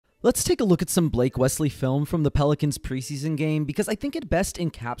Let's take a look at some Blake Wesley film from the Pelicans preseason game because I think it best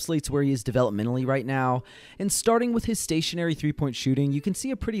encapsulates where he is developmentally right now. And starting with his stationary three-point shooting, you can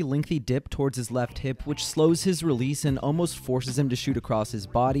see a pretty lengthy dip towards his left hip, which slows his release and almost forces him to shoot across his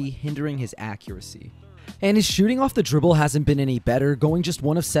body, hindering his accuracy. And his shooting off the dribble hasn't been any better, going just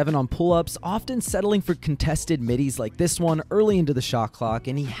 1 of 7 on pull-ups, often settling for contested middies like this one early into the shot clock,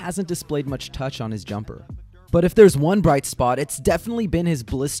 and he hasn't displayed much touch on his jumper. But if there's one bright spot, it's definitely been his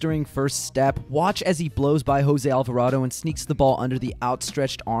blistering first step. Watch as he blows by Jose Alvarado and sneaks the ball under the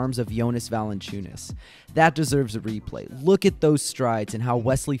outstretched arms of Jonas Valanciunas. That deserves a replay. Look at those strides and how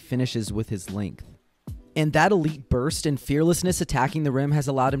Wesley finishes with his length. And that elite burst and fearlessness attacking the rim has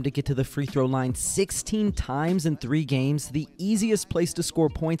allowed him to get to the free throw line 16 times in 3 games, the easiest place to score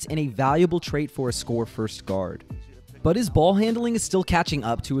points and a valuable trait for a score-first guard. But his ball handling is still catching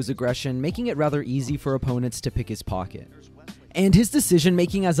up to his aggression, making it rather easy for opponents to pick his pocket. And his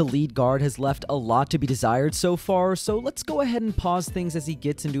decision-making as a lead guard has left a lot to be desired so far, so let's go ahead and pause things as he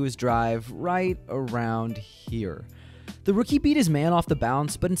gets into his drive right around here. The rookie beat his man off the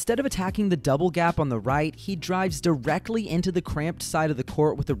bounce, but instead of attacking the double gap on the right, he drives directly into the cramped side of the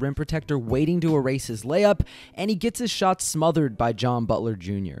court with the rim protector waiting to erase his layup, and he gets his shot smothered by John Butler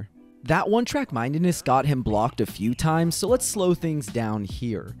Jr. That one-track mindedness got him blocked a few times, so let's slow things down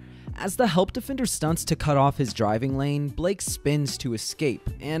here. As the help defender stunts to cut off his driving lane, Blake spins to escape,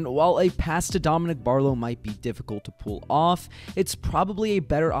 and while a pass to Dominic Barlow might be difficult to pull off, it's probably a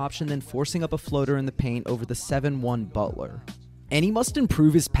better option than forcing up a floater in the paint over the 7-1 Butler. And he must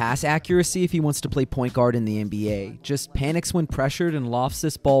improve his pass accuracy if he wants to play point guard in the NBA, just panics when pressured and lofts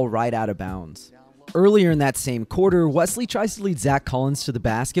this ball right out of bounds. Earlier in that same quarter, Wesley tries to lead Zach Collins to the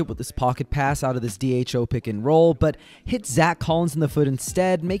basket with this pocket pass out of this DHO pick and roll, but hits Zach Collins in the foot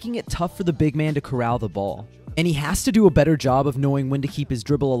instead, making it tough for the big man to corral the ball. And he has to do a better job of knowing when to keep his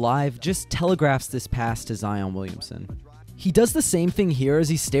dribble alive, just telegraphs this pass to Zion Williamson. He does the same thing here as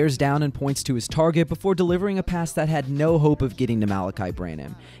he stares down and points to his target before delivering a pass that had no hope of getting to Malachi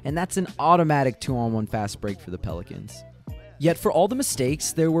Branham, and that's an automatic 2-on-1 fast break for the Pelicans. Yet for all the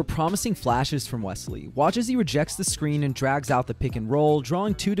mistakes, there were promising flashes from Wesley. Watch as he rejects the screen and drags out the pick and roll,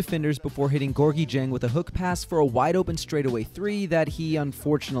 drawing 2 defenders before hitting Gorgui Dieng with a hook pass for a wide open straightaway 3 that he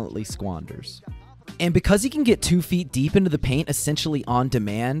unfortunately squanders. And because he can get 2 feet deep into the paint essentially on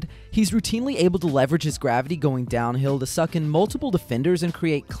demand, he's routinely able to leverage his gravity going downhill to suck in multiple defenders and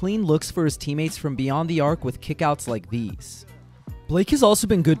create clean looks for his teammates from beyond the arc with kickouts like these. Blake has also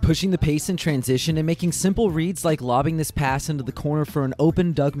been good pushing the pace in transition and making simple reads like lobbing this pass into the corner for an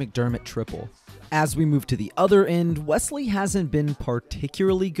open Doug McDermott triple. As we move to the other end, Wesley hasn't been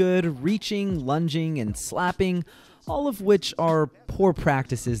particularly good, reaching, lunging, and slapping, all of which are poor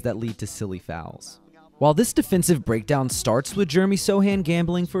practices that lead to silly fouls. While this defensive breakdown starts with Jeremy Sohan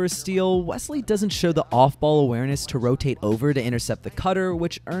gambling for a steal, Wesley doesn't show the off-ball awareness to rotate over to intercept the cutter,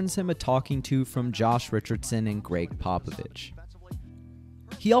 which earns him a talking to from Josh Richardson and Greg Popovich.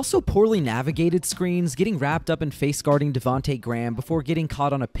 He also poorly navigated screens, getting wrapped up in face guarding Devontae Graham before getting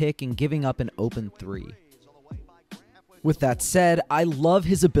caught on a pick and giving up an open 3. With that said, I love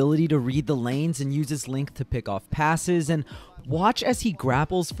his ability to read the lanes and use his length to pick off passes, and watch as he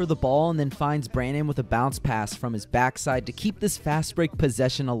grapples for the ball and then finds Branham with a bounce pass from his backside to keep this fast break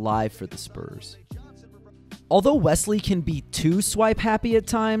possession alive for the Spurs. Although Wesley can be too swipe happy at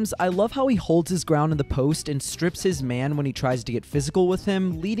times, I love how he holds his ground in the post and strips his man when he tries to get physical with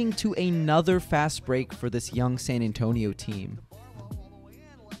him, leading to another fast break for this young San Antonio team.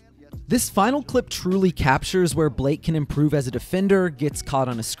 This final clip truly captures where Blake can improve as a defender, gets caught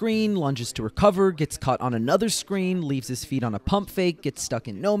on a screen, lunges to recover, gets caught on another screen, leaves his feet on a pump fake, gets stuck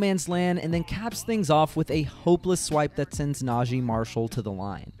in no man's land, and then caps things off with a hopeless swipe that sends Najee Marshall to the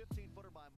line.